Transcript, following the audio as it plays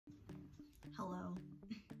Hello.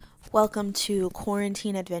 Welcome to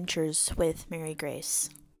Quarantine Adventures with Mary Grace.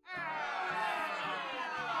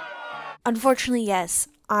 Unfortunately, yes,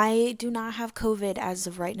 I do not have COVID as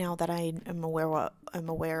of right now that I am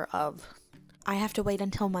aware of. I have to wait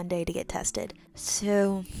until Monday to get tested.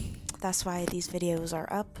 So that's why these videos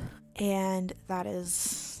are up. And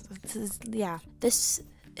this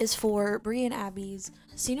is for Bree and Abby's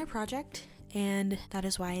senior project, and that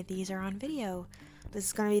is why these are on video. This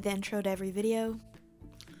is going to be the intro to every video.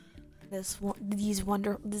 This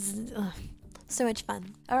is so much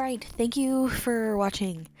fun. Alright, thank you for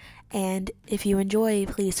watching, and if you enjoy,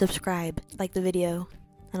 please subscribe, like the video,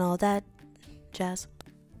 and all that jazz.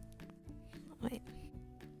 Wait.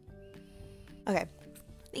 Okay,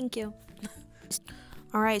 thank you.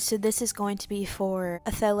 Alright, so this is going to be for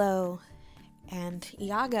Othello and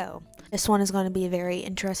Iago. This one is going to be a very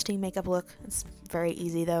interesting makeup look. It's very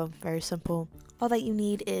easy though, very simple. All that you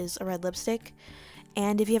need is a red lipstick,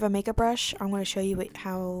 and if you have a makeup brush, I'm going to show you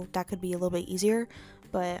how that could be a little bit easier,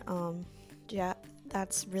 but yeah,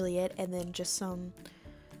 that's really it. And then just some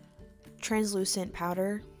translucent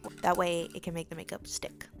powder, that way it can make the makeup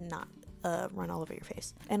stick, not run all over your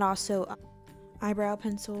face. And also eyebrow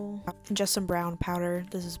pencil and just some brown powder.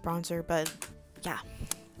 This is bronzer, but yeah,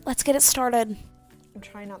 let's get it started. I'm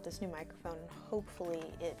trying out this new microphone, and hopefully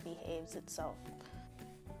it behaves itself.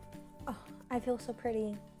 Oh, I feel so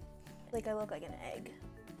pretty. Like I look like an egg.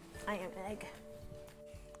 I am an egg.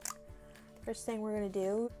 First thing we're gonna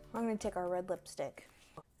do, I'm gonna take our red lipstick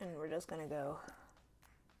and we're just gonna go.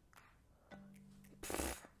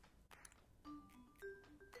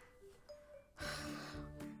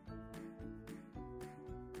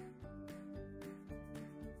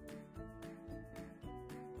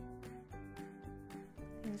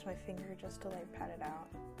 Use my finger just to like pat it out.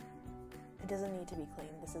 It doesn't need to be clean.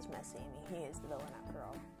 This is messy. I mean, he is the villain after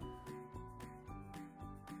all.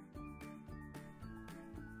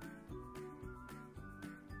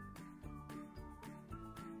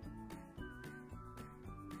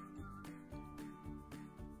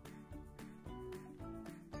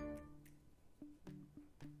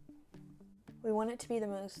 We want it to be the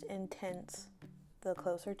most intense, the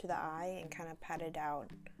closer to the eye, and kind of pat it out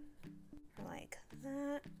like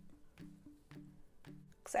that.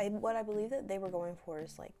 What I believe that they were going for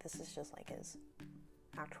is like, this is just like his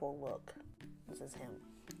actual look. This is him.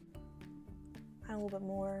 Add a little bit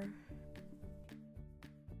more.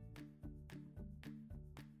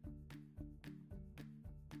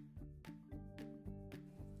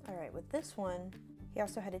 Alright, with this one, he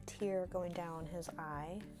also had a tear going down his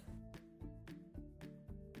eye.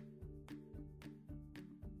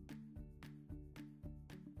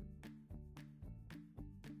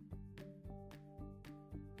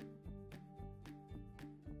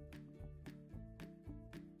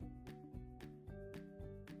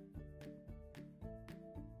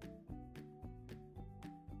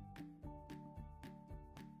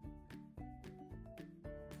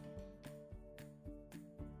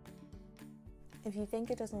 If you think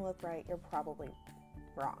it doesn't look right, you're probably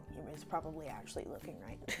wrong. It's probably actually looking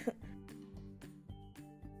right.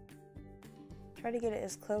 Try to get it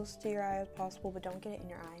as close to your eye as possible, but don't get it in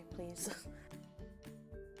your eye, please.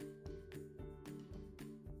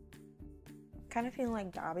 Kind of feeling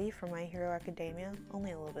like Dobby from My Hero Academia,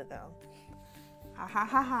 only a little bit though. Ha ha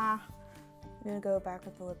ha ha! I'm gonna go back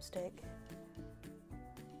with the lipstick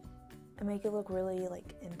and make it look really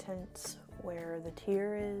like intense, where the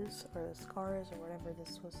tear is, or the scar is, or whatever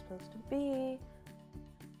this was supposed to be.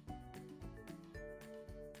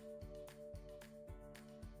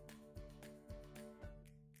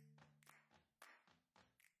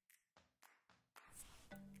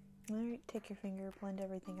 Alright, take your finger, blend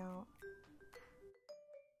everything out.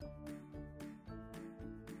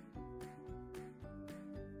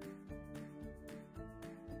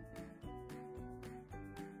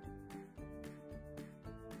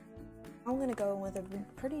 I'm gonna go with a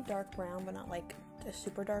pretty dark brown, but not like a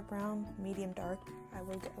super dark brown, medium dark I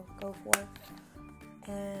would go for,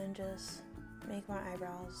 and just make my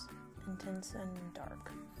eyebrows intense and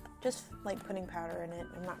dark. Just like putting powder in it.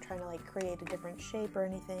 I'm not trying to like create a different shape or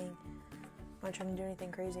anything. I'm not trying to do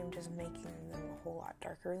anything crazy, I'm just making them a whole lot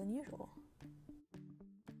darker than usual.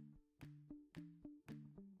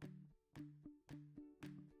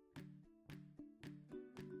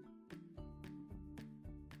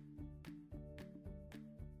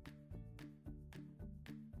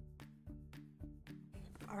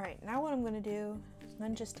 Alright, now what I'm going to do is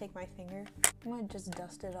then just take my finger. I'm going to just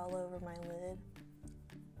dust it all over my lid.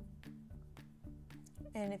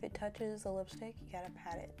 And if it touches the lipstick, you gotta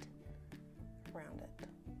pat it around it.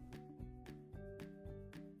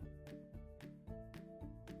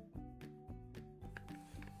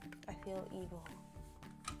 feel evil.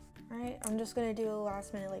 Alright, I'm just gonna do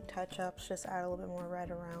last minute like touch-ups, just add a little bit more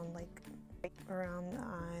red around like around the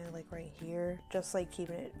eye, like right here. Just like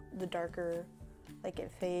keeping it the darker, like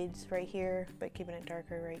it fades right here, but keeping it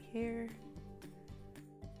darker right here.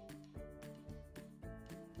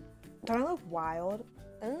 Don't I look wild?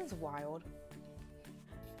 This is wild.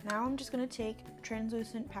 Now I'm just gonna take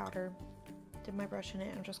translucent powder, dip my brush in it,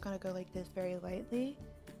 and I'm just gonna go like this very lightly.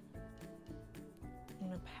 I'm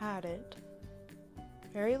gonna pat it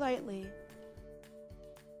very lightly.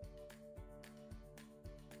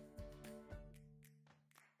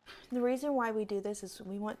 The reason why we do this is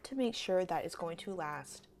we want to make sure that it's going to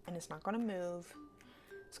last and it's not going to move.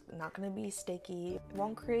 It's not going to be sticky. It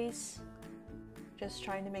won't crease. Just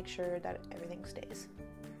trying to make sure that everything stays.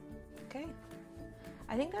 Okay.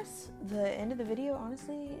 I think that's the end of the video,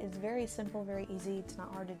 honestly. It's very simple, very easy. It's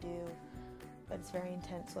not hard to do, but it's very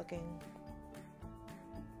intense looking.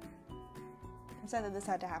 I'm sad that this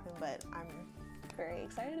had to happen, but I'm very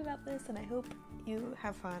excited about this and I hope you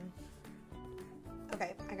have fun.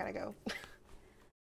 Okay, I gotta go.